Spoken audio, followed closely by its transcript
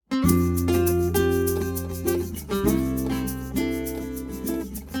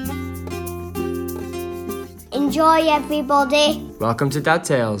Enjoy, everybody. Welcome to Dad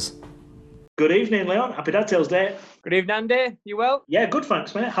Tales. Good evening, Leon. Happy Dad Tales Day. Good evening, Andy. You well? Yeah, good,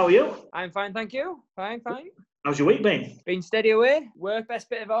 thanks, mate. How are you? I'm fine, thank you. Fine. How's your week been? Been steady away. Work, best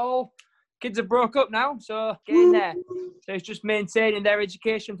bit of it all. Kids have broke up now, so getting there. So it's just maintaining their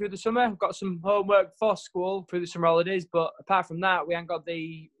education through the summer. I've got some homework for school through the summer holidays, but apart from that, we haven't got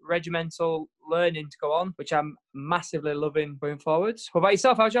the regimental learning to go on, which I'm massively loving going forwards. What about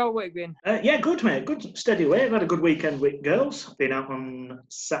yourself? How's your week been? Yeah, good, mate. Good, steady away. I've had a good weekend with girls. Been out on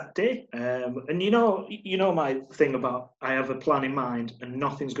Saturday. And you know my thing about I have a plan in mind and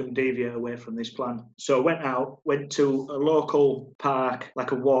nothing's going to deviate away from this plan. So I went to a local park,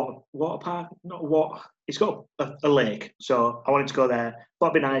 like a water park, not a water. It's got a lake. So I wanted to go there.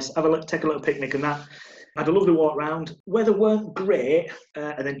 Thought it'd be nice. Take a little picnic and that. Had a lovely walk round. Weather weren't great,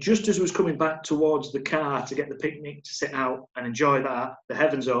 and then just as I was coming back towards the car to get the picnic to sit out and enjoy that, the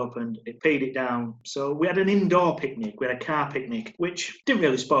heavens opened, it peed it down. So we had an indoor picnic, we had a car picnic, which didn't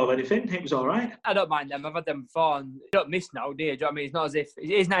really spoil anything. It was all right. I don't mind them. I've had them before, and you don't miss now, do you? Do you know what I mean? It's not as if it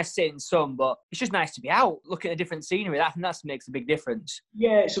is nice to sit in the sun, but it's just nice to be out, looking at a different scenery. I think that makes a big difference.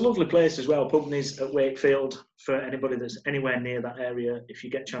 Yeah, it's a lovely place as well. Pubney's at Wakefield for anybody that's anywhere near that area. If you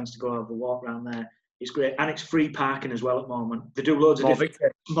get a chance to go have a walk around there. It's great, and it's free parking as well at the moment. They do loads of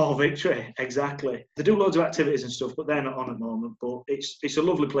Small victory, exactly. They do loads of activities and stuff, but they're not on at the moment. But it's a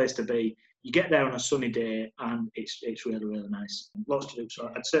lovely place to be. You get there on a sunny day, and it's really, really nice. Lots to do,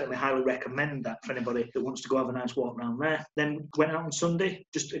 so I'd certainly highly recommend that for anybody that wants to go have a nice walk around there. Then went out on Sunday,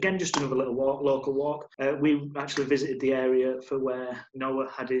 just another little walk, local walk. We actually visited the area for where Noah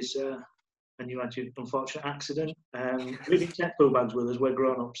had his. And you had your unfortunate accident. We didn't take poo bags with us. We're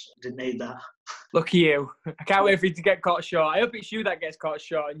grown-ups. Didn't need that. Look at you. I can't wait for you to get caught short. I hope it's you that gets caught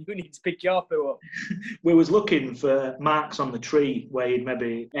short and you need to pick your poo up. We was looking for marks on the tree where you'd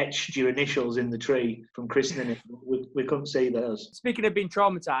maybe etched your initials in the tree from christening it. We couldn't see those. Speaking of being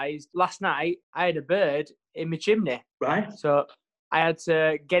traumatised, last night I had a bird in my chimney. Right. So I had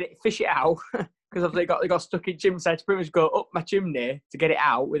to fish it out. Because they got stuck in chimney, so I had to pretty much go up my chimney to get it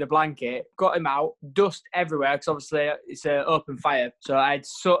out with a blanket. Got him out, dust everywhere, because obviously it's an open fire. So I had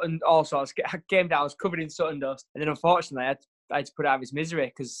soot and all sorts. I came down, I was covered in soot and dust. And then unfortunately, I had to put it out of his misery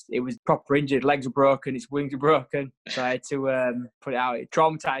because it was proper injured. Legs were broken, his wings were broken. So I had to put it out. It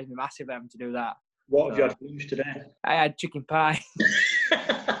traumatised me massively having to do that. What have you had for lunch today? I had chicken pie.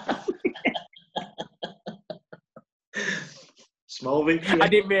 Small victory. I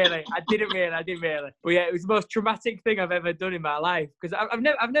didn't really. But yeah, it was the most traumatic thing I've ever done in my life because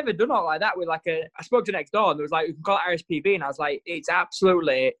I've never done all like that with like I spoke to next door and there was like, we can call it RSPB, and I was like, it's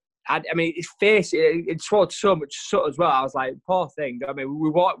absolutely. I mean, his face, it swallowed so much soot as well. I was like, poor thing. I mean,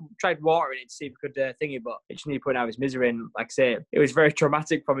 we tried watering it to see if we could thingy, but it just needed putting out his misery. And like I say, it was very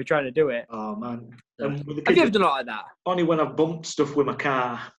traumatic for me trying to do it. Oh, man. Have you ever done all like that? Only when I've bumped stuff with my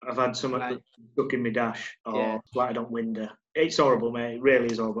car, I've had some stuck in my dash or splattered on window. It's horrible, mate. It really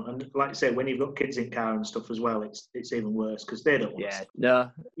is horrible. And like I say, when you've got kids in car and stuff as well, it's even worse because they don't want to.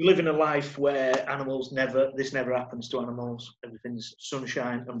 No. We live in a life where this never happens to animals. Everything's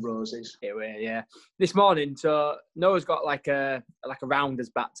sunshine and roses. Yeah. This morning, so Noah's got like a rounders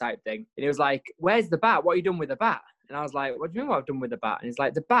bat type thing. And he was like, where's the bat? What are you doing with the bat? And I was like, what do you mean what I've done with the bat? And he's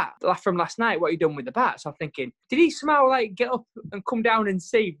like, the bat from last night, what are you done with the bat? So I'm thinking, did he somehow like get up and come down and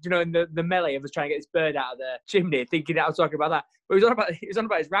see, in the melee of us trying to get this bird out of the chimney, thinking that I was talking about that. But he was on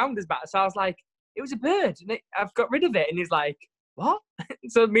about his rounders bat. So I was like, it was a bird and I've got rid of it. And he's like, what?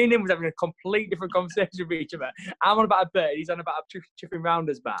 So me and him was having a complete different conversation with each other. I'm on about a bird, he's on about a chipping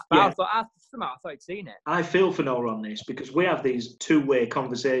rounders bat. But I thought he'd seen it. I feel for Noah on this because we have these two-way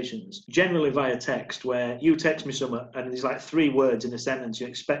conversations, generally via text, where you text me something and there's like 3 words in a sentence, you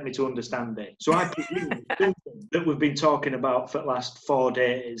expect me to understand it. So I presume something that we've been talking about for the last 4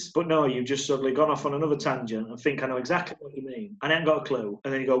 days, but no, you've just suddenly gone off on another tangent and think I know exactly what you mean. I ain't got a clue.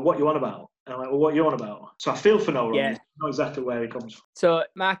 And then you go, what you on about? And I'm like, well, what are you on about? So I feel for Noah on this. I know exactly where he comes from. So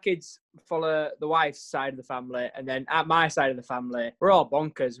my kids follow the wife's side of the family, and then at my side of the family, we're all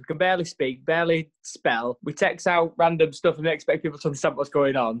bonkers. We can barely speak, barely spell. We text out random stuff and we expect people to understand what's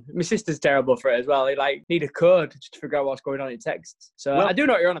going on. My sister's terrible for it as well. They need a code just to figure out what's going on in texts. So I do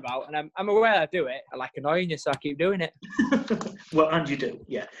know what you're on about, and I'm aware I do it. I like annoying you, so I keep doing it. Well, and you do,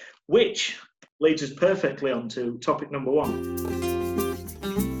 yeah. Which leads us perfectly on to topic number 1.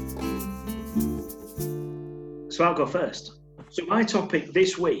 So I'll go first. So my topic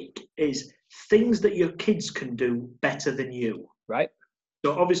this week is things that your kids can do better than you. Right.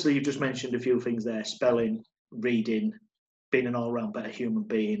 So obviously you've just mentioned a few things there: spelling, reading, being an all-round better human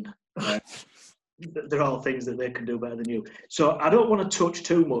being, they're all things that they can do better than you. So I don't want to touch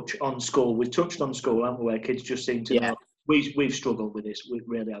too much on school. We've touched on school, haven't we, where kids just seem to know. We've struggled with this. We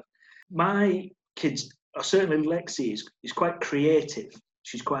really have. My kids, certainly Lexi, is quite creative.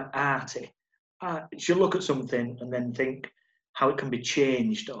 She's quite arty. She'll look at something and then think how it can be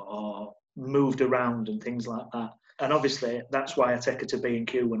changed or moved around and things like that. And obviously, that's why I take her to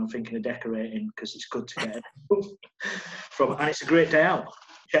B&Q when I'm thinking of decorating, because it's good to get it from. And it's a great day out.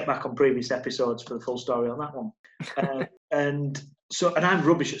 Check back on previous episodes for the full story on that one. And I'm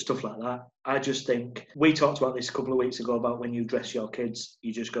rubbish at stuff like that. I just think, we talked about this a couple of weeks ago about when you dress your kids,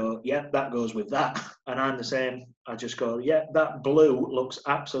 you just go, yeah, that goes with that. And I'm the same. I just go, yeah, that blue looks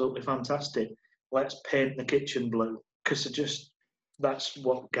absolutely fantastic. Let's paint the kitchen blue. Because that's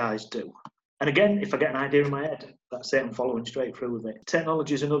what guys do. And again, if I get an idea in my head, that's it, I'm following straight through with it.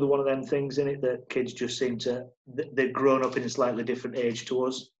 Technology is another one of them things in it that kids just seem to, they've grown up in a slightly different age to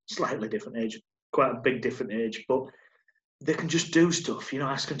us. Slightly different age, quite a big different age, but they can just do stuff,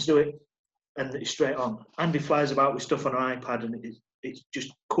 ask them to do it and it's straight on. Andy flies about with stuff on her iPad and it's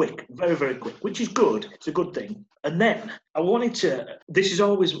just quick, very, very quick, which is good. It's a good thing. And then I wanted to, we've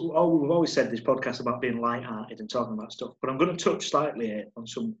always said this podcast about being light-hearted and talking about stuff, but I'm going to touch slightly here on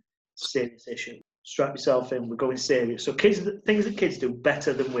some serious issue. Strap yourself in, we're going serious. So things that kids do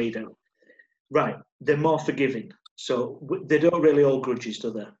better than we do. Right, they're more forgiving. So they don't really hold grudges,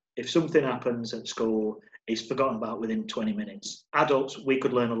 do they? If something happens at school, it's forgotten about within 20 minutes. Adults, we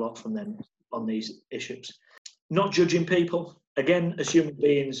could learn a lot from them on these issues. Not judging people. Again, as human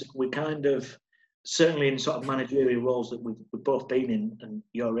beings, we kind of, certainly in sort of managerial roles that we've both been in and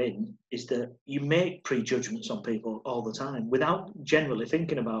you're in, is that you make prejudgments on people all the time without generally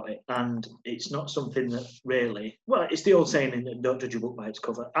thinking about it. And it's not something that really, well, it's the old saying, don't judge a book by its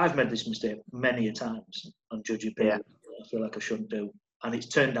cover. I've made this mistake many a times on judging people. I feel like I shouldn't do. And it's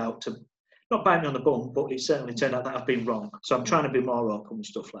turned out to not bite me on the bum, but it certainly turned out that I've been wrong. So I'm trying to be more open with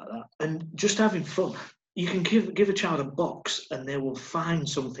stuff like that. And just having fun. You can give a child a box and they will find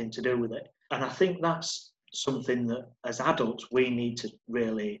something to do with it. And I think that's something that as adults we need to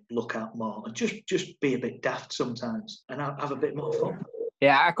really look at more and just be a bit daft sometimes and have a bit more fun.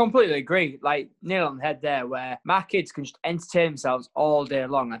 Yeah, I completely agree. Like, nail on the head there, where my kids can just entertain themselves all day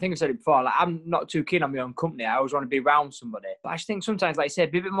long. I think I said it before, like, I'm not too keen on my own company. I always want to be around somebody. But I just think sometimes, like I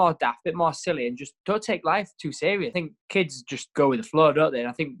said, be a bit more daft, a bit more silly, and just don't take life too serious. I think kids just go with the flow, don't they? And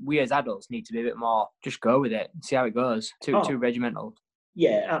I think we as adults need to be a bit more, just go with it and see how it goes. Too regimental.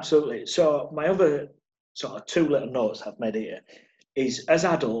 Yeah, absolutely. So my other sort of two little notes I've made here is, as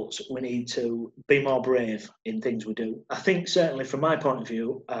adults, we need to be more brave in things we do. I think certainly from my point of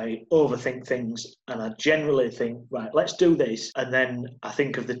view, I overthink things and I generally think, right, let's do this. And then I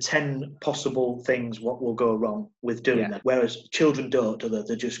think of the 10 possible things what will go wrong with doing that. Whereas children don't, do they?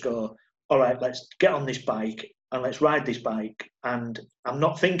 They just go, all right, let's get on this bike and let's ride this bike. And I'm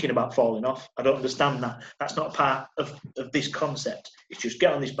not thinking about falling off. I don't understand that. That's not a part of this concept. It's just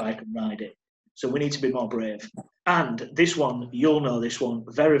get on this bike and ride it. So we need to be more brave. And this one, you'll know this one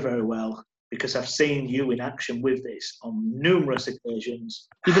very, very well, because I've seen you in action with this on numerous occasions.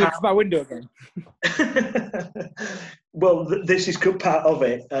 You've been looking for my window again. Well, this is good part of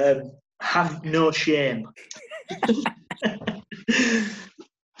it. Have no shame.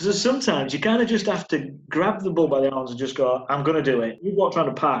 So sometimes you kind of just have to grab the bull by the arms and just go, I'm going to do it. You walked around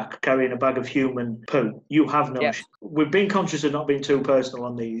a park carrying a bag of human poo. You have no shame. We've been conscious of not being too personal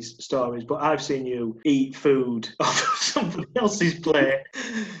on these stories, but I've seen you eat food off somebody else's plate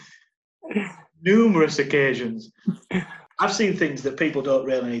numerous occasions. I've seen things that people don't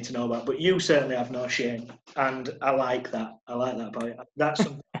really need to know about, but you certainly have no shame. And I like that. I like that about you. That's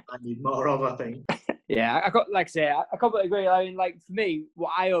something I need more of, I think. Yeah, I completely agree. I mean, like, for me,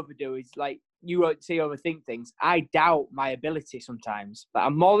 what I overdo is, like, you won't say overthink things. I doubt my ability sometimes. But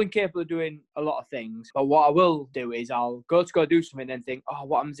I'm more than capable of doing a lot of things. But what I will do is I'll go do something and then think, oh,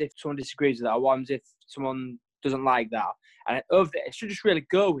 what happens if someone disagrees with that? Or what happens if someone doesn't like that? And I should just really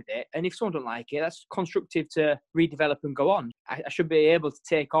go with it. And if someone don't like it, that's constructive to redevelop and go on. I should be able to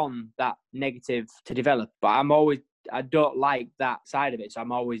take on that negative to develop. But I don't like that side of it. So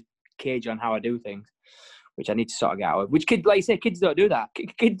I'm always cagey on how I do things, which I need to sort of get out of. Which kids, like you say, kids don't do that.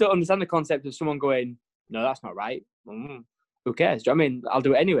 Kids don't understand the concept of someone going, no, that's not right. Who cares? Do you know what I mean? I'll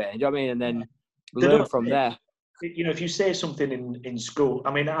do it anyway. Do you know what I mean? And then learn from there. You know, if you say something in school,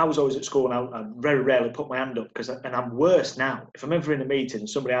 I mean, I was always at school and I very rarely put my hand up and I'm worse now. If I'm ever in a meeting and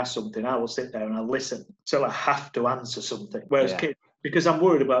somebody asks something, I will sit there and I'll listen till I have to answer something. Whereas kids, because I'm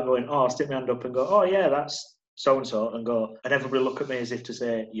worried about going, I'll stick my hand up and go, oh yeah, that's so-and-so, and go, and everybody look at me as if to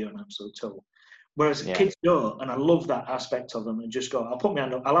say, you're an absolute tool. Whereas kids don't, and I love that aspect of them. And just go, I'll put my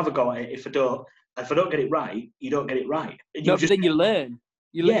hand up, I'll have a go at it. If I don't get it right, you don't get it right. No, but then you learn.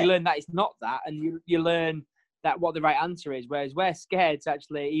 You learn that it's not that, and you learn that what the right answer is. Whereas we're scared to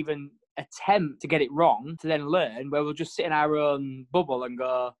actually even attempt to get it wrong, to then learn, where we'll just sit in our own bubble and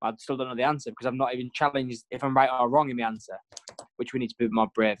go, I still don't know the answer because I'm not even challenged if I'm right or wrong in my answer, which we need to be more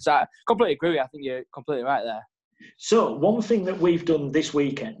brave. So I completely agree with you. I think you're completely right there. So one thing that we've done this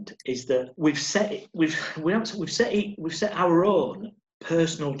weekend is that we've set our own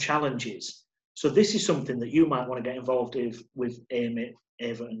personal challenges. So this is something that you might want to get involved with Amy,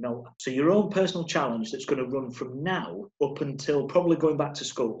 Ava and Noah. So your own personal challenge that's going to run from now up until probably going back to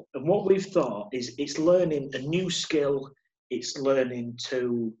school. And what we've thought is it's learning a new skill. It's learning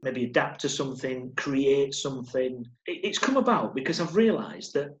to maybe adapt to something, create something. It's come about because I've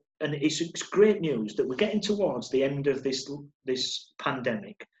realised that, and it's great news that we're getting towards the end of this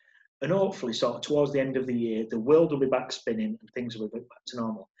pandemic. And hopefully sort of towards the end of the year, the world will be back spinning and things will be back to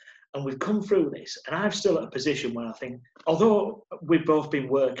normal. And we've come through this, and I'm still at a position where I think, although we've both been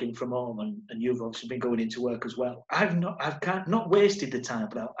working from home and you've obviously been going into work as well, I've not wasted the time,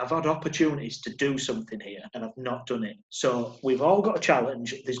 but I've had opportunities to do something here, and I've not done it. So we've all got a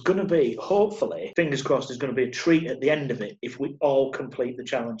challenge. There's going to be, hopefully, fingers crossed, there's going to be a treat at the end of it if we all complete the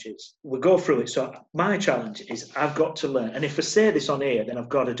challenges. We'll go through it. So my challenge is I've got to learn, and if I say this on here, then I've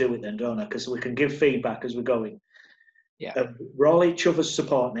got to do it then, don't I? Because we can give feedback as we're going. Yeah. We're all each other's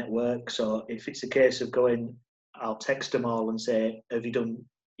support network, so if it's a case of going, I'll text them all and say, have you done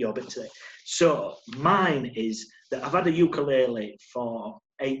your bit today? So mine is that I've had a ukulele for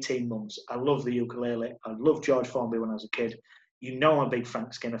 18 months. I love the ukulele. I loved George Formby when I was a kid. You know I'm a big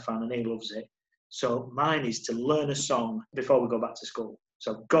Frank Skinner fan and he loves it. So mine is to learn a song before we go back to school.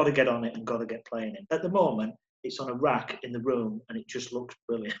 So I've got to get on it and got to get playing it. At the moment, it's on a rack in the room and it just looks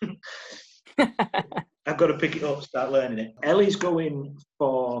brilliant. I've got to pick it up, start learning it. Ellie's going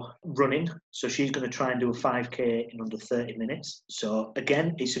for running, so she's going to try and do a 5K in under 30 minutes. So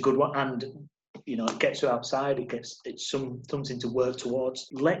again, it's a good one, and it gets her outside. It's something to work towards.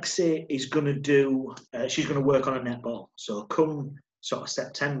 Lexi is going to do. She's going to work on a netball. So come sort of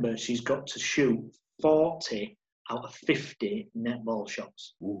September, she's got to shoot 40 out of 50 netball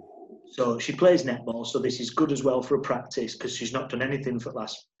shots. Ooh. So she plays netball, so this is good as well for a practice because she's not done anything for the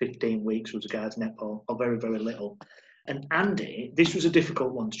last 15 weeks with regards to netball, or very, very little. And Andy, this was a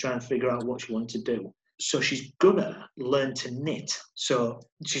difficult one to try and figure out what she wanted to do. So she's going to learn to knit. So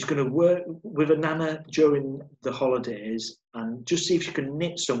she's going to work with a nana during the holidays and just see if she can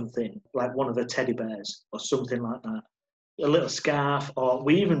knit something, like one of her teddy bears or something like that. A little scarf, or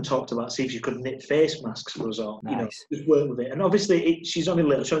we even talked about see if she could knit face masks for us all. Nice. Just work with it. And obviously, she's only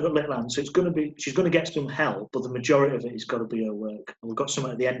little; she's only got little hands, so she's going to get some help. But the majority of it is got to be her work. And we've got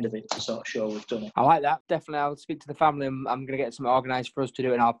something at the end of it to sort of show we've done it. I like that. Definitely, I'll speak to the family. I'm going to get something organised for us to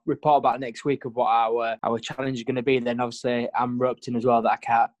do, and I'll report back next week of what our challenge is going to be. And then obviously, I'm roped in as well that I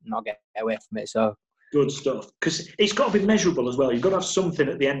can't not get away from it. So. Good stuff, because it's got to be measurable as well. You've got to have something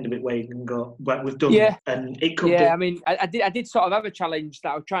at the end of it where you can go, well, we've done it. And it could be... I mean, I did sort of have a challenge that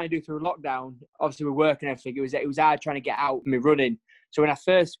I was trying to do through lockdown. Obviously, with work and everything, it was hard trying to get out and me running. So when I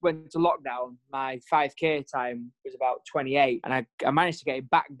first went to lockdown, my 5K time was about 28, and I managed to get it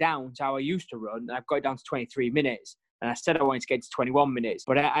back down to how I used to run, and I've got it down to 23 minutes. And I said I wanted to get to 21 minutes,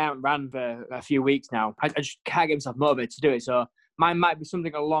 but I haven't ran for a few weeks now. I just can't get myself motivated to do it. So mine might be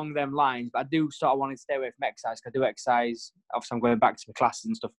something along them lines, but I do sort of want to stay away from exercise because I do exercise. Obviously, I'm going back to my classes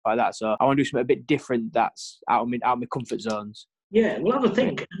and stuff like that. So I want to do something a bit different that's out of my comfort zones. Yeah, well, have a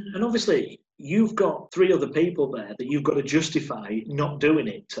think. And obviously, you've got 3 other people there that you've got to justify not doing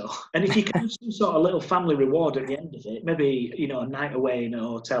it. So, and if you can have some sort of little family reward at the end of it, maybe, a night away in a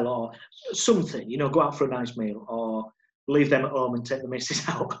hotel or something, go out for a nice meal or leave them at home and take the missus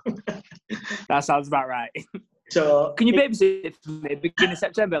out. That sounds about right. So, can you babysit for me beginning of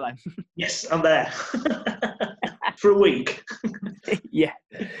September then? Yes, I'm there. For a week. Yeah.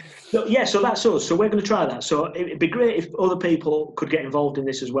 So that's us. So we're going to try that. So it'd be great if other people could get involved in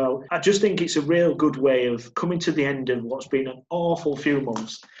this as well. I just think it's a real good way of coming to the end of what's been an awful few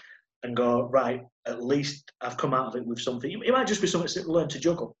months and go, right, at least I've come out of it with something. It might just be something to learn to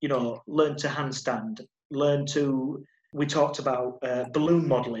juggle, learn to handstand, learn to... We talked about balloon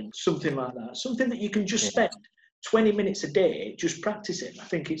modelling, something like that. Something that you can just spend 20 minutes a day just practicing. I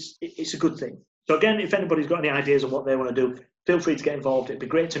think it's a good thing. So again, if anybody's got any ideas on what they want to do, feel free to get involved. It'd be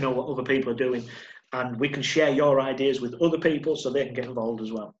great to know what other people are doing, and we can share your ideas with other people so they can get involved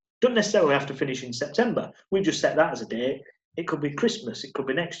as well. Don't necessarily have to finish in September. We just set that as a date. It could be Christmas. It could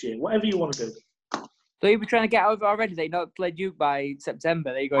be next year. Whatever you want to do. So you'll be trying to get over already. They not played you by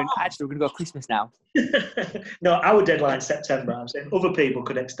September. They're going, actually, we're going to go Christmas now. No, our deadline's September. I'm saying other people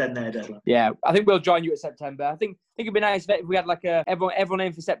could extend their deadline. Yeah, I think we'll join you at September. I think it'd be nice if we had like everyone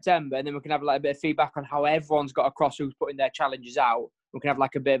in for September, and then we can have like a bit of feedback on how everyone's got across who's putting their challenges out. We can have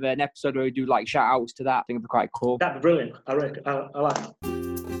like a bit of an episode where we do like shout outs to that. I think it'd be quite cool. That'd be brilliant. I reckon. I like that.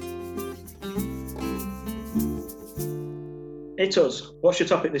 It's us. What's your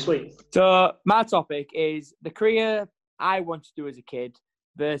topic this week? So my topic is the career I want to do as a kid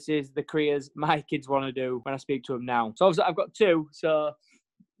versus the careers my kids want to do when I speak to them now. So obviously I've got two, so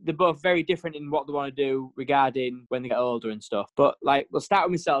they're both very different in what they want to do regarding when they get older and stuff. But like, we'll start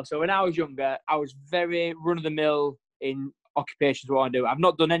with myself. So when I was younger, I was very run-of-the-mill in occupations what I want to do. I've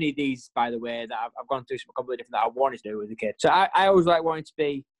not done any of these, by the way, that I've gone through some completely different that I wanted to do as a kid. So I always like wanting to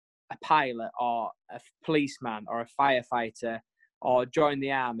be a pilot or a policeman or a firefighter or join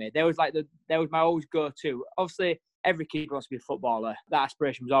the army. There was my always go-to. Obviously, every kid wants to be a footballer. That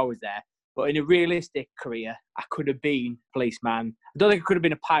aspiration was always there. But in a realistic career, I could have been a policeman. I don't think I could have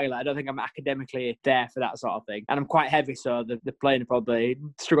been a pilot. I don't think I'm academically there for that sort of thing. And I'm quite heavy, so the plane probably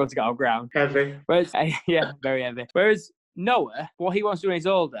struggled to get off ground. Heavy. Whereas, yeah, very heavy. Whereas Noah, what he wants to do when he's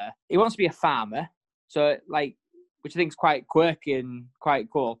older, he wants to be a farmer. So, like, which I think is quite quirky and quite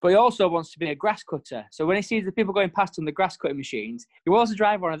cool. But he also wants to be a grass cutter. So when he sees the people going past on the grass cutting machines, he wants to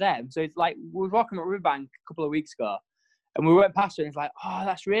drive one of them. So it's like, we were walking at Riverbank a couple of weeks ago, and we went past it, and he's like, oh,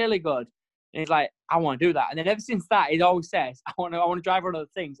 that's really good. And he's like, I want to do that. And then ever since that, he always says, I want to drive one of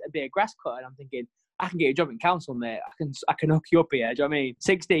the things and be a grass cutter. And I'm thinking, I can get a job in council, mate. I can hook you up here. Do you know what I mean?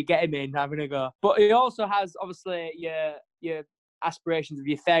 60, get him in, having a go. But he also has, obviously, your aspirations of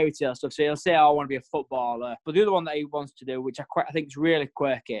your fairy tale stuff. So he'll say, oh, I want to be a footballer. But the other one that he wants to do, which I think is really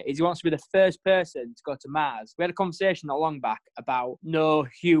quirky, is he wants to be the first person to go to Mars. We had a conversation not long back about no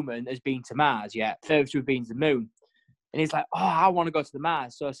human has been to Mars yet. Furthest we've been to the moon. And he's like, oh, I want to go to the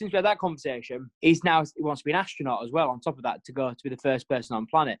Mars. So since we had that conversation, he wants to be an astronaut as well, on top of that, to be the first person on the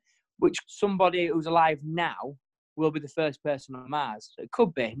planet, which somebody who's alive now will be the first person on Mars. So it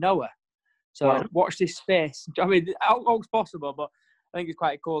could be Noah. So watch this space. I mean, it's possible, but I think it's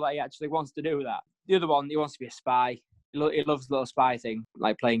quite cool that he actually wants to do that. The other one, he wants to be a spy. He loves the little spy thing,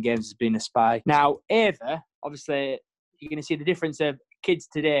 like playing games as being a spy. Now, Ava, obviously, you're going to see the difference of kids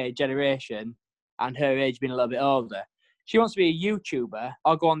today, generation, and her age being a little bit older. She wants to be a YouTuber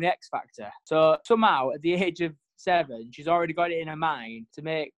or go on the X Factor. So somehow, at the age of 7, she's already got it in her mind to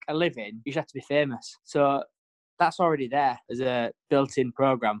make a living. You just have to be famous. So that's already there as a built-in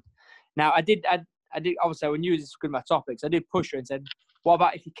program. Now, I did. Obviously, when you discussed my topics, I did push her and said, "What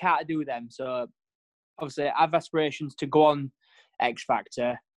about if you can't do them?" So, obviously, I have aspirations to go on X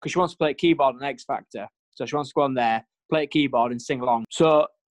Factor because she wants to play keyboard on X Factor. So she wants to go on there, play keyboard, and sing along. So,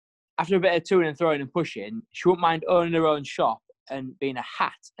 after a bit of toing and throwing and pushing, she wouldn't mind owning her own shop and being a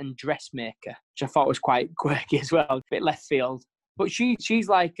hat and dressmaker, which I thought was quite quirky as well, a bit left field. But she's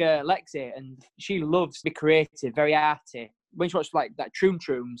like Lexi, and she loves to be creative, very arty. When she watches like that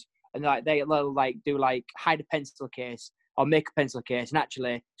Trooms. And like they'll like do like hide a pencil case or make a pencil case, and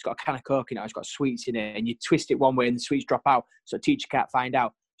actually it's got a can of Coke in it, it's got sweets in it, and you twist it one way and the sweets drop out, so a teacher can't find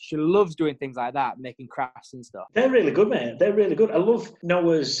out. She loves doing things like that, making crafts and stuff. They're really good, mate. They're really good. I love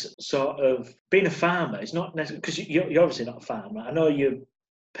Noah's sort of being a farmer. It's not necessarily because you're obviously not a farmer. I know your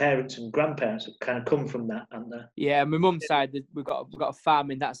parents and grandparents have kind of come from that, haven't they? Yeah, my mum's side, we've got a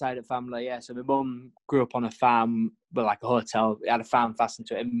farm in that side of the family. Yeah, so my mum grew up on a farm, but like a hotel. It had a farm fastened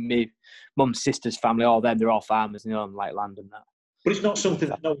to it. And my mum's sister's family, all them, they're all farmers, and they own like land and that. But it's not something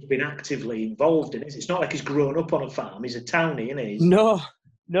that Noah's been actively involved in, is it? It's not like he's grown up on a farm. He's a townie, isn't he? No.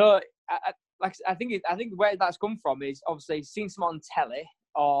 I think where that's come from is obviously he's seen some on telly,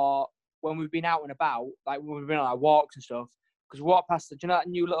 or when we've been out and about, like when we've been on our walks and stuff. Because we walk past do you know that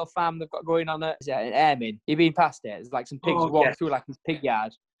new little farm they've got going on in Airmin? You've been past it. There's like some pigs walking through like this pig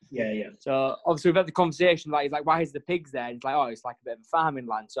yard. Yeah. So obviously we've had the conversation, like, he's like, why is the pigs there? And it's like, oh, it's like a bit of a farming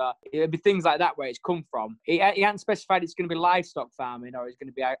land. So it'll be things like that where it's come from. He hasn't specified it's going to be livestock farming or it's going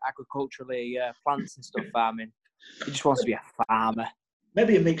to be agriculturally plants and stuff farming. He just wants to be a farmer.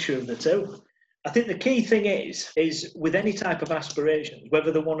 Maybe a mixture of the two. I think the key thing is with any type of aspirations,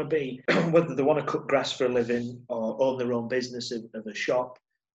 whether they want to cut grass for a living or own their own business of a shop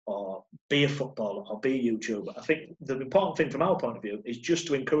or be a footballer or be a YouTuber. I think the important thing from our point of view is just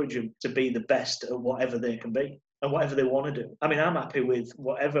to encourage them to be the best at whatever they can be and whatever they want to do. I mean, I'm happy with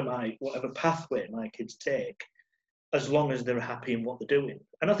whatever pathway my kids take, as long as they're happy in what they're doing.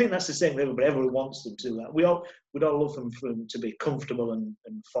 And I think that's the same with everybody. Everyone wants them to do that. We'd all love them to be comfortable and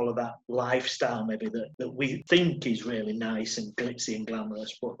follow that lifestyle maybe that we think is really nice and glitzy and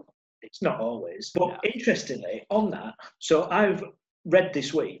glamorous. But It's not always. But interestingly, on that, so I've read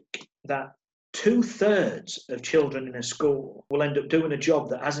this week that 2/3 of children in a school will end up doing a job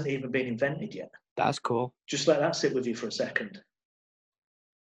that hasn't even been invented yet. That's cool. Just let that sit with you for a second.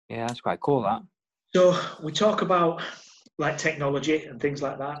 Yeah, that's quite cool, that. So we talk about like technology and things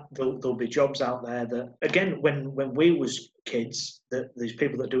like that. There'll be jobs out there that, again, when we was kids, that there's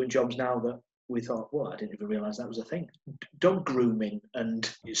people that are doing jobs now that we thought, well, I didn't even realise that was a thing. Dog grooming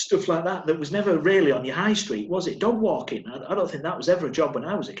and stuff like that was never really on your high street, was it? Dog walking. I don't think that was ever a job when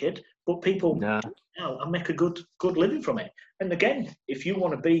I was a kid. But people now and make a good living from it. And again, if you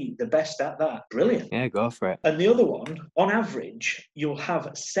want to be the best at that, brilliant. Yeah, go for it. And the other one, on average, you'll have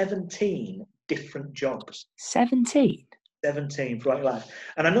 17 different jobs. 17? 17 throughout your life.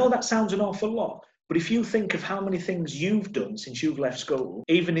 And I know that sounds an awful lot, but if you think of how many things you've done since you've left school,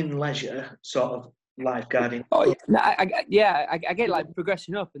 even in leisure, sort of lifeguarding. Oh, yeah, I get like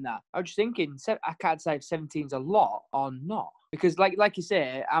progressing up and that. I was just thinking, I can't say if 17's a lot or not. Because like you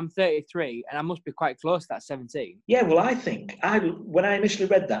say, I'm 33 and I must be quite close to that 17. Yeah, well, I think, when I initially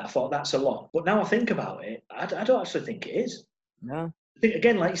read that, I thought that's a lot. But now I think about it, I don't actually think it is. No. I think,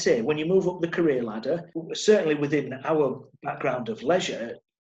 again, like you say, when you move up the career ladder, certainly within our background of leisure,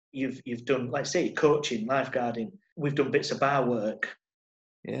 you've done, like say, coaching, lifeguarding. We've done bits of bar work.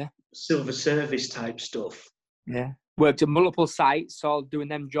 Yeah. Silver service type stuff. Yeah. Worked at multiple sites, all doing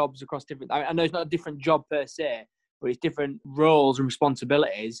them jobs across different. I know it's not a different job per se, but it's different roles and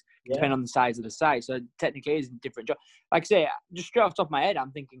responsibilities depending on the size of the site. So technically, it's a different job. Like I say, just straight off the top of my head,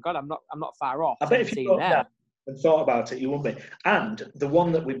 I'm thinking, God, I'm not far off. I bet if you got that and thought about it, you wouldn't be. And the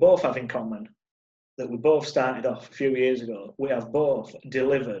one that we both have in common, that we both started off a few years ago, we have both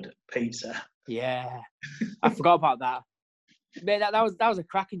delivered pizza. Yeah, I forgot about that. Mate, that was a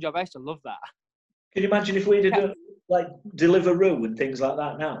cracking job. I used to love that. Can you imagine if we'd have done like Deliveroo and things like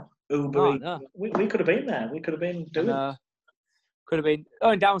that now? Uber. No. We could have been there. We could have been doing it. Could have been. The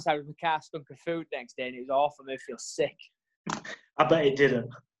only downside was my car stunk of food next day and it was awful. Made me feel sick. I bet it didn't.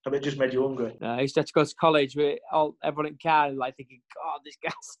 I bet it just made you hungry. I used to have to go to college with everyone in the car like thinking, God, this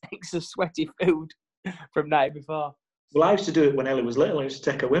guy stinks of sweaty food from night before. Well, I used to do it when Ellie was little. I used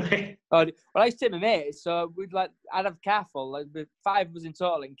to take her with me. Oh, well, I used to take my mates, so I'd have a car full, like 5 of us in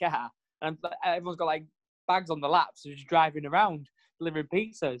total in car, and everyone's got like bags on the laps, so just driving around delivering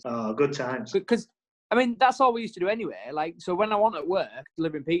pizzas. Oh, good times. Because I mean, that's all we used to do anyway. Like, so when I want at work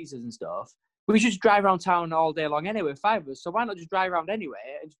delivering pizzas and stuff, we just drive around town all day long anyway, 5 of us. So why not just drive around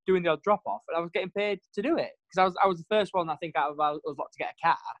anyway and just doing the odd drop off? And I was getting paid to do it because I was the first one I think out of us lot to get a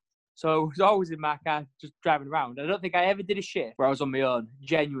car. So I was always in my car, just driving around. I don't think I ever did a shift where I was on my own,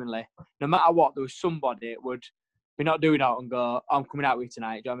 genuinely. No matter what, there was somebody that would be not doing that and go, I'm coming out with you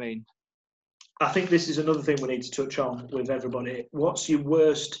tonight. Do you know what I mean? I think this is another thing we need to touch on with everybody. What's your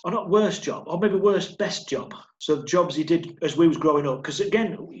worst, or not worst job, or maybe worst best job? So jobs you did as we was growing up. Because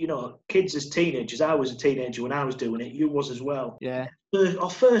again, you know, kids as teenagers, I was a teenager when I was doing it. You was as well. Yeah.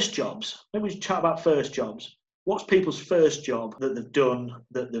 Or first jobs. Maybe we chat about first jobs. What's people's first job that they've done,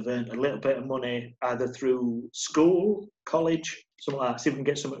 that they've earned a little bit of money, either through school, college, something like that, see if we can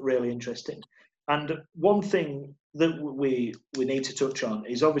get something really interesting. And one thing that we need to touch on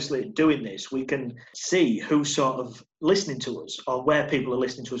is obviously doing this, we can see who's sort of listening to us or where people are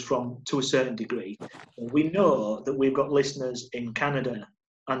listening to us from to a certain degree. We know that we've got listeners in Canada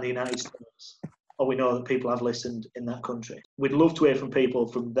and the United States, or we know that people have listened in that country. We'd love to hear from people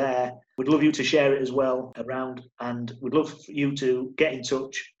from there. We'd love you to share it as well around, and we'd love for you to get in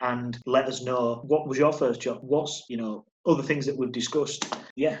touch and let us know what was your first job, what's, you know, other things that we've discussed.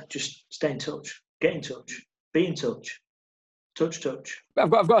 Yeah, just stay in touch, get in touch, be in touch, touch. I've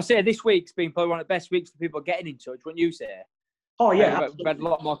got to say, this week's been probably one of the best weeks for people getting in touch, wouldn't you say? Oh, yeah. We've had a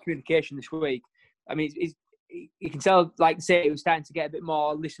lot more communication this week. I mean, you can tell, like say, it was starting to get a bit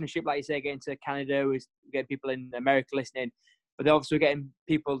more listenership, like you say, getting to Canada, we're getting people in America listening, but they're also getting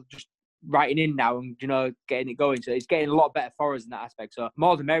people just writing in now and, you know, getting it going. So it's getting a lot better for us in that aspect. So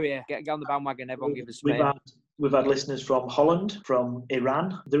more the merrier. Get on the bandwagon, everyone give us a We've had listeners from Holland, from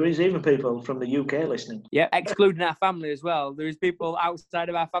Iran. There is even people from the UK listening. Yeah, excluding our family as well. There is people outside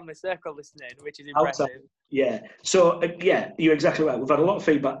of our family circle listening, which is impressive. Yeah. So, yeah, you're exactly right. We've had a lot of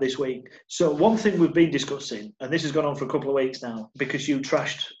feedback this week. So one thing we've been discussing, and this has gone on for a couple of weeks now, because you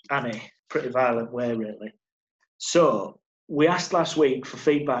trashed Annie, pretty violent way, really. So we asked last week for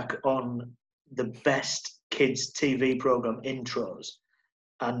feedback on the best kids' TV programme intros.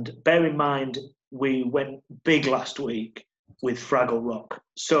 And bear in mind, we went big last week with Fraggle Rock.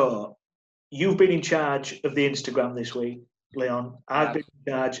 So you've been in charge of the Instagram this week, Leon. I've been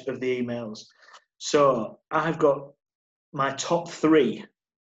in charge of the emails. So I've got my top 3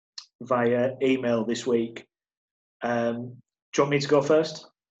 via email this week. Do you want me to go first?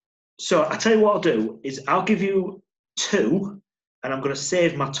 So I tell you what I'll do is I'll give you 2, and I'm going to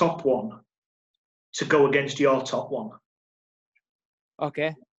save my top one to go against your top one.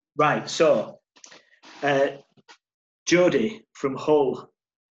 Okay. Right. So Jodie from Hull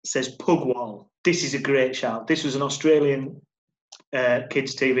says Pugwall. This is a great shout. This was an Australian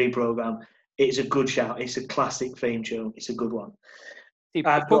kids TV program. It's a good shout. It's a classic theme tune. It's a good one. See,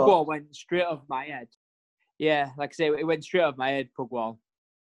 Pugwall went straight off my head. Yeah, like I say, it went straight off my head, Pugwall.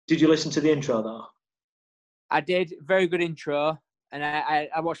 Did you listen to the intro though? I did. Very good intro, and I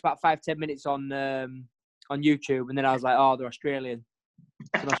watched about 5-10 minutes on YouTube, and then I was like, oh, they're Australian.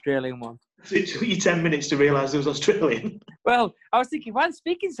 It's an Australian one. So it took you 10 minutes to realise it was Australian. Well, I was thinking, why am I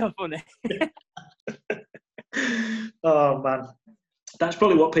speaking so funny? Oh man, that's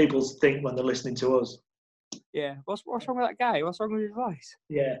probably what people think when they're listening to us. Yeah. What's wrong with that guy? What's wrong with his voice?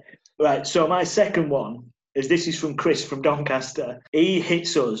 Yeah. Right. So my second one is this is from Chris from Doncaster. He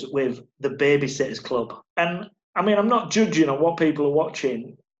hits us with the Babysitters Club, and I mean I'm not judging on what people are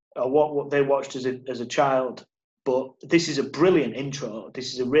watching or what they watched as a child, but this is a brilliant intro.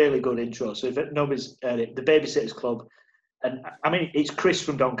 This is a really good intro. So if nobody's heard it, the Babysitters Club. And I mean, it's Chris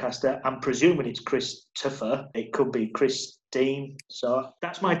from Doncaster. I'm presuming it's Christopher. It could be Christine. So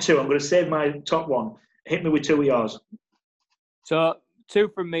that's my 2. I'm going to save my top one. Hit me with 2 of yours. So 2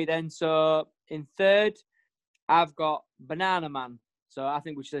 from me then. So in third, I've got Banana Man. So I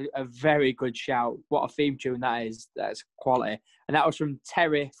think which is a very good shout. What a theme tune that is. That's quality. And that was from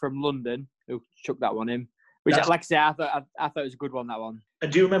Terry from London, who chucked that one in. Which, like I say, I thought it was a good one, that one.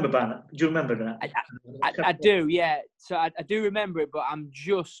 And do you remember Banner? Do you remember that? I do, yeah. So I do remember it, but I'm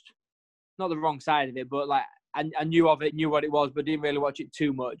just not the wrong side of it. But like I knew of it, knew what it was, but didn't really watch it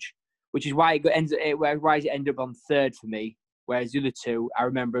too much. Which is why it ended up on third for me. Whereas the other 2, I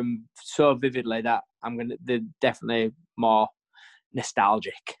remember them so vividly that they're definitely more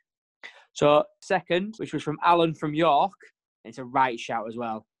nostalgic. So second, which was from Alan from York, it's a right shout as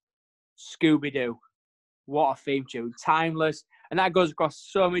well. Scooby Doo. What a theme tune. Timeless. And that goes across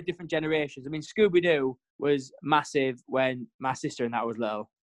so many different generations. I mean, Scooby-Doo was massive when my sister and that was little.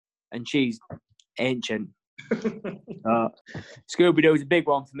 And she's ancient. Scooby-Doo is a big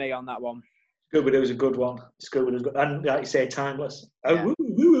one for me on that one. Scooby-Doo is a good one. Scooby-Doo's good. And like you say, timeless. Yeah. Oh, woo,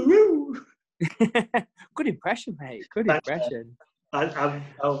 woo, woo. Good impression, mate. Good impression. I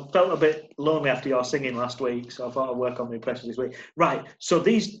felt a bit lonely after your singing last week, so I thought I'd work on the impression this week. Right, so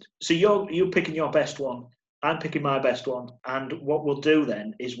you're picking your best one, I'm picking my best one, and what we'll do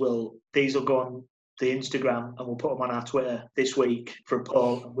then is these will go on the Instagram and we'll put them on our Twitter this week for a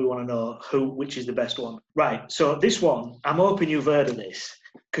poll, and we want to know which is the best one. Right, so this one, I'm hoping you've heard of this,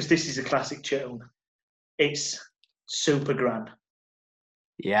 because this is a classic tune. It's Super Gran.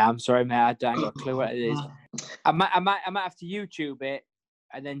 Yeah, I'm sorry, mate. I don't got a clue what it is. I might have to YouTube it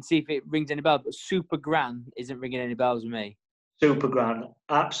and then see if it rings any bells. But Super Gran isn't ringing any bells with me. Super Gran,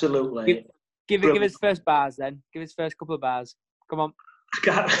 absolutely. Give us first bars then. Give us first couple of bars. Come on.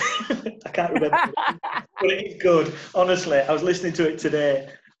 I can't remember, but it is good. Honestly, I was listening to it today.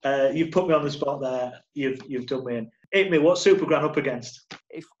 You've put me on the spot there. You've done me in. Hit me. What's Super Gran up against?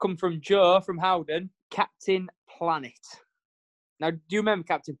 It's come from Joe from Howden. Captain Planet. Now, do you remember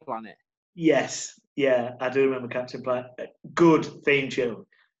Captain Planet? Yes. Yeah, I do remember Captain Planet. Good theme tune.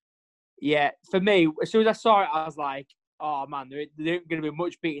 Yeah, for me, as soon as I saw it, I was like, oh, man, there ain't going to be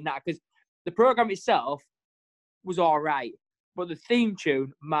much beating that. Because the programme itself was all right. But the theme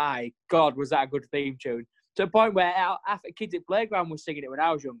tune, my God, was that a good theme tune. To the point where after kids at Playground were singing it when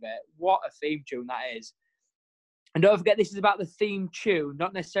I was younger. What a theme tune that is. And don't forget, this is about the theme tune,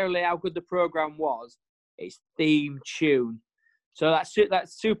 not necessarily how good the programme was. It's theme tune. So that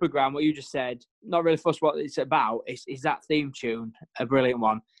Super Gran, what you just said, not really fussed what it's about, is that theme tune a brilliant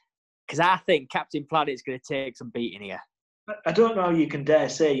one? Because I think Captain Planet's going to take some beating here. I don't know how you can dare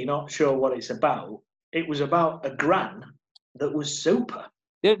say you're not sure what it's about. It was about a Gran that was super.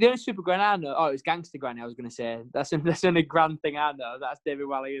 The only Super Gran I know, it was Gangster Granny, I was going to say. That's the only Gran thing I know. That's David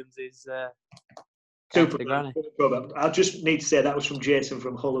Walliams' Super Granny. I just need to say that was from Jason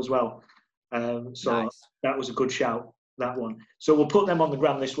from Hull as well. Nice. That was a good shout. That one. So we'll put them on the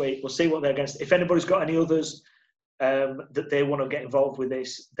gram this week. We'll see what they're against. If anybody's got any others that they want to get involved with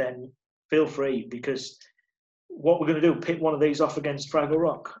this, then feel free, because what we're going to do, pit one of these off against Fraggle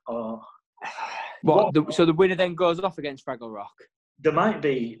Rock, or so the winner then goes off against Fraggle Rock. There might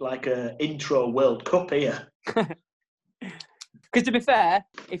be like a intro World Cup here. Because to be fair,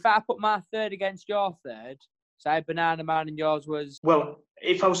 if I put my third against your third, say Banana Man and yours was... Well,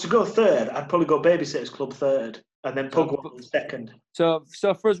 if I was to go third, I'd probably go Babysitters Club third. And then Pugwall in second. So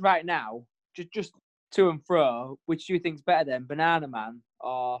for us right now, just to and fro, which do you think's better then, Banana Man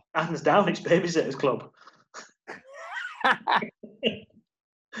or... Hands down, it's Babysitters Club.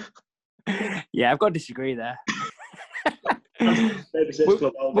 Yeah, I've got to disagree there.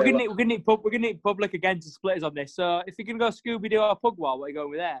 We're gonna need Public again to split us on this. So if you're gonna go Scooby Doo or Pugwall, what are you going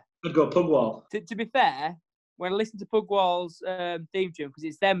with there? I'd go Pugwall. To be fair, when I listen to Pugwall's theme tune, because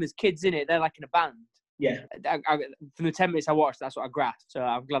it's them as kids in it, they're like in a band. Yeah. From the 10 minutes I watched, that's what I grasped. So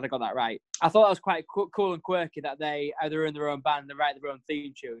I'm glad I got that right. I thought that was quite cool and quirky that they either in their own band and write their own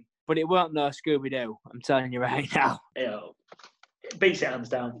theme tune, but it weren't no Scooby Doo. I'm telling you right now. Yeah. It beats it hands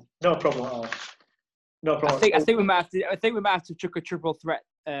down. No problem at all. No problem. I think we might have to chuck a triple threat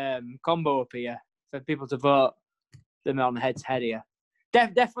combo up here for people to vote them on head to head here.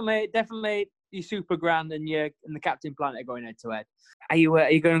 Definitely, your Super Grand and the Captain Planet are going head to head. Are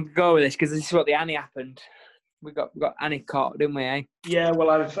you going to go with this? Because this is what the Annie happened. We got Annie caught, didn't we? Eh? Yeah.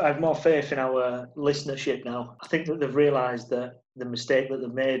 Well, I've more faith in our listenership now. I think that they've realised that the mistake that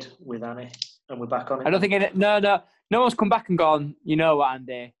they've made with Annie, and we're back on it. I don't think no one's come back and gone, you know what,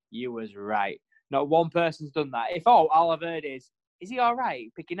 Andy, you was right. Not one person's done that. If all I've heard is he all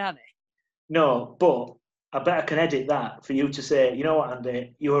right picking Annie? No, but I bet I can edit that for you to say, you know what,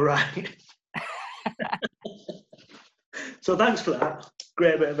 Andy, you were right. So thanks for that.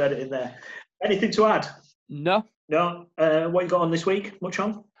 Great bit of editing there. Anything to add? No. What you got on this week? Much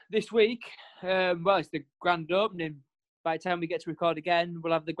on? This week, well, it's the grand opening. By the time we get to record again,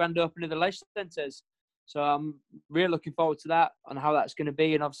 we'll have the grand opening of the leisure centres. So I'm really looking forward to that and how that's going to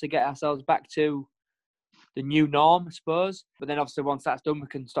be, and obviously get ourselves back to the new norm, I suppose. But then obviously once that's done, we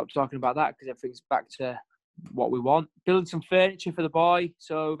can stop talking about that because everything's back to what we want. Building some furniture for the boy.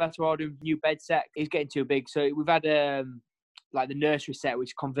 So we've had to order a new bed set. He's getting too big. So we've had like the nursery set,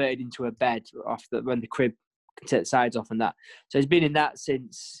 which converted into a bed when the crib can take the sides off and that. So he's been in that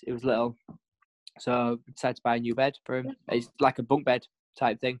since he was little. So we decided to buy a new bed for him. It's like a bunk bed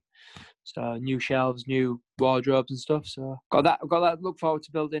type thing. So new shelves, new wardrobes and stuff. So got that to look forward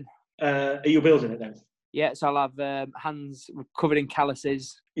to building. Are you building it then? Yeah, so I'll have hands covered in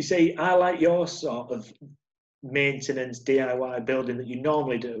calluses. You see, I like your sort of maintenance DIY building that you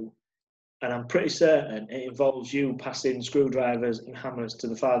normally do, and I'm pretty certain it involves you passing screwdrivers and hammers to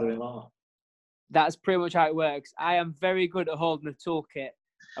the father-in-law. That's pretty much how it works. I am very good at holding a toolkit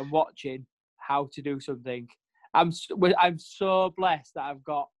and watching how to do something. I'm so blessed that I've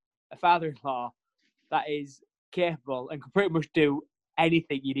got a father-in-law that is capable and can pretty much do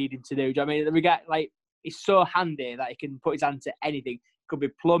anything you need him to do. Do you know what I mean? We get he's so handy that he can put his hand to anything. It could be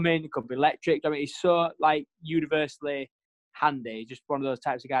plumbing, it could be electric. I mean, he's so universally handy. Just one of those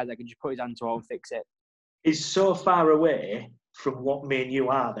types of guys that can just put his hand to all and fix it. He's so far away from what me and you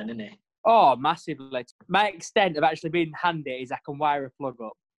are, then, isn't he? Oh, massively. My extent of actually being handy is I can wire a plug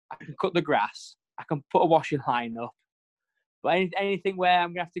up, I can cut the grass, I can put a washing line up. But anything where I'm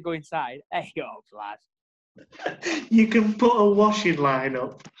going to have to go inside, hey up, lad. You can put a washing line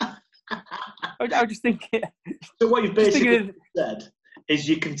up. I was just thinking. So what you've basically said is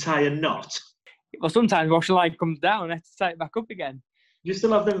you can tie a knot. Well, sometimes the washing line comes down and I have to tie it back up again. You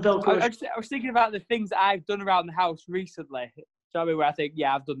still have them Velcro? I was thinking about the things that I've done around the house recently. So I mean, where I think,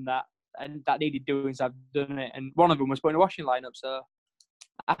 yeah, I've done that. And that needed doing, so I've done it. And one of them was putting a washing line up, so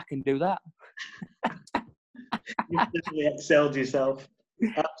I can do that. You've definitely excelled yourself.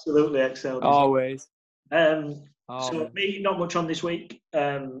 Absolutely excelled yourself. Always. So me, not much on this week.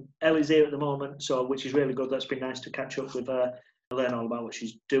 Ellie's here at the moment, so which is really good. That's been nice to catch up with her, learn all about what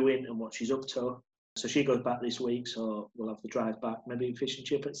she's doing and what she's up to. So she goes back this week, so we'll have the drive back, maybe fish and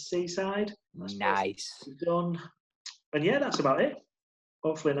chip at Seaside. Nice. Done. And yeah, that's about it.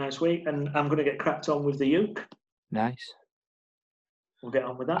 Hopefully a nice week, and I'm going to get cracked on with the uke. Nice. We'll get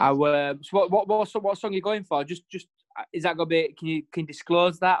on with that. So what song are you going for? Just is that going to be? Can you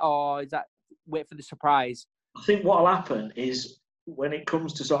disclose that, or is that wait for the surprise? I think what'll happen is when it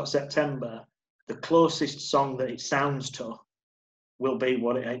comes to sort of September, the closest song that it sounds to will be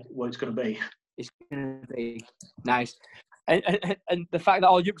what it's going to be. It's going to be nice. And the fact that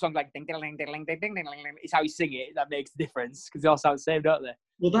all uke songs like ding ding ding ding ding ding ding is how you sing it, that makes a difference because they all sound the same, don't they?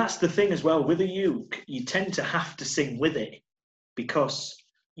 Well, that's the thing as well. With a uke, you tend to have to sing with it because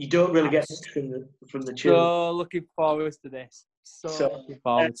you don't really get much from the tune. So looking forward to this. So looking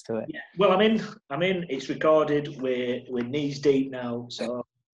forward to it. Yeah. Well, I'm in. It's recorded. We're knees deep now, so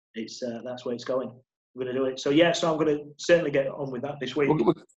it's that's where it's going. We're going to do it. So yeah, so I'm going to certainly get on with that this week.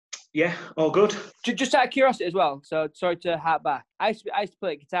 Yeah, all good. Just out of curiosity as well, so sorry to harp back. I used to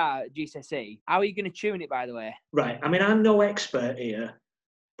play guitar at GCSE. How are you going to tune it, by the way? Right. I mean, I'm no expert here,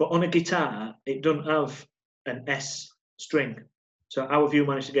 but on a guitar, it doesn't have an S string. So how have you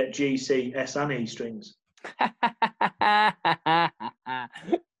managed to get G, C, S and E strings?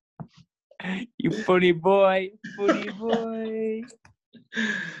 You funny boy.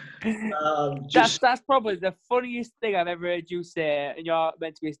 That's probably the funniest thing I've ever heard you say, and you're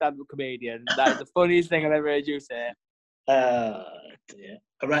meant to be a stand-up comedian. That is the funniest thing I've ever heard you say. Dear.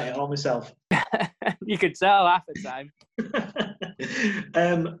 I write it all myself. You could tell half the time.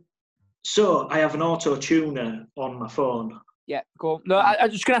 So I have an auto-tuner on my phone. Yeah, cool. No, I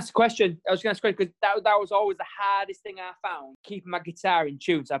was just going to ask a question. Because that was always the hardest thing I found, keeping my guitar in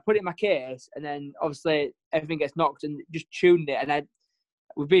tune. So I put it in my case, and then obviously everything gets knocked and just tuned it. And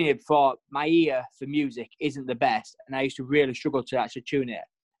we've been here before. My ear for music isn't the best, and I used to really struggle to actually tune it.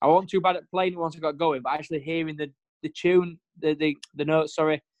 I wasn't too bad at playing it once I got going, but actually hearing the tune, the notes,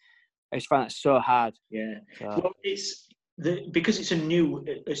 sorry, I just find that so hard. Yeah. So. Well, because it's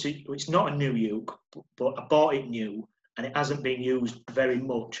it's not a new uke, but I bought it new, and it hasn't been used very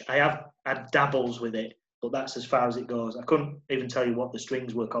much. I have had dabbles with it, but that's as far as it goes. I couldn't even tell you what the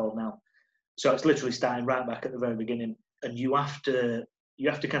strings were called now. So it's literally starting right back at the very beginning, and you have to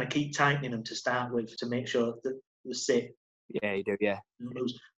kind of keep tightening them to start with to make sure that they sit. Yeah, you do, yeah.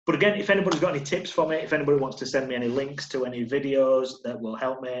 But again, if anybody's got any tips for me, if anybody wants to send me any links to any videos that will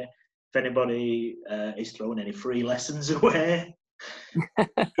help me, if anybody is throwing any free lessons away,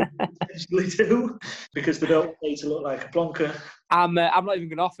 potentially do, because they don't want me to look like a plonker. I'm not even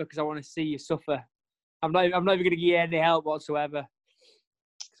going to offer because I want to see you suffer. I'm not even going to give you any help whatsoever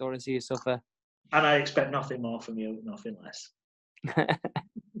because I want to see you suffer. And I expect nothing more from you, nothing less.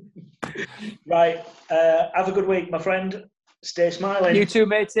 Right. Have a good week, my friend. Stay smiling. You too,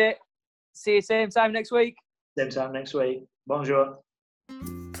 matey. See you same time next week. Same time next week. Bonjour.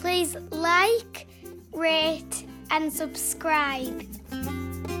 Please like, rate, and subscribe.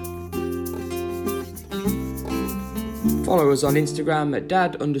 Follow us on Instagram at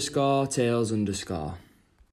dad_tales_.